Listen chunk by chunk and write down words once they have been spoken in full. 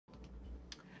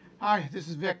Hi, this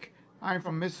is Vic. I'm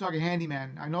from Mississauga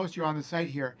Handyman. I noticed you're on the site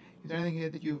here. Is there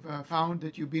anything that you've found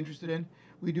that you'd be interested in?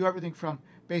 We do everything from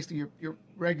basically your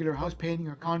regular house painting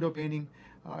or condo painting.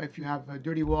 If you have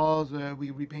dirty walls, we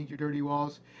repaint your dirty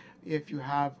walls. If you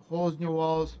have holes in your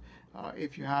walls,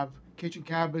 if you have kitchen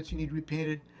cabinets you need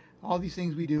repainted, all these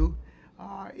things we do.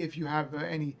 If you have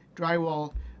any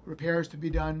drywall repairs to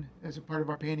be done as a part of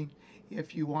our painting,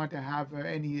 if you want to have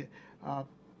any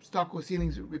stucco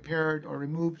ceilings repaired or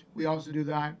removed, we also do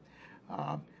that.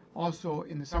 Also,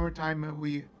 in the summertime,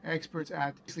 we are experts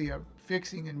at basically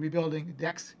fixing and rebuilding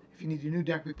decks. If you need a new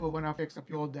deck, we put one out, fix up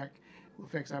your old deck. We'll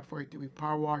fix that for you. We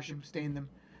power wash them, stain them,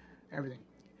 everything.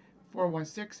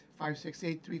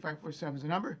 416-568-3547 is the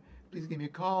number. Please give me a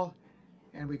call,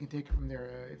 and we can take it from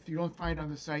there. If you don't find it on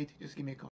the site, just give me a call.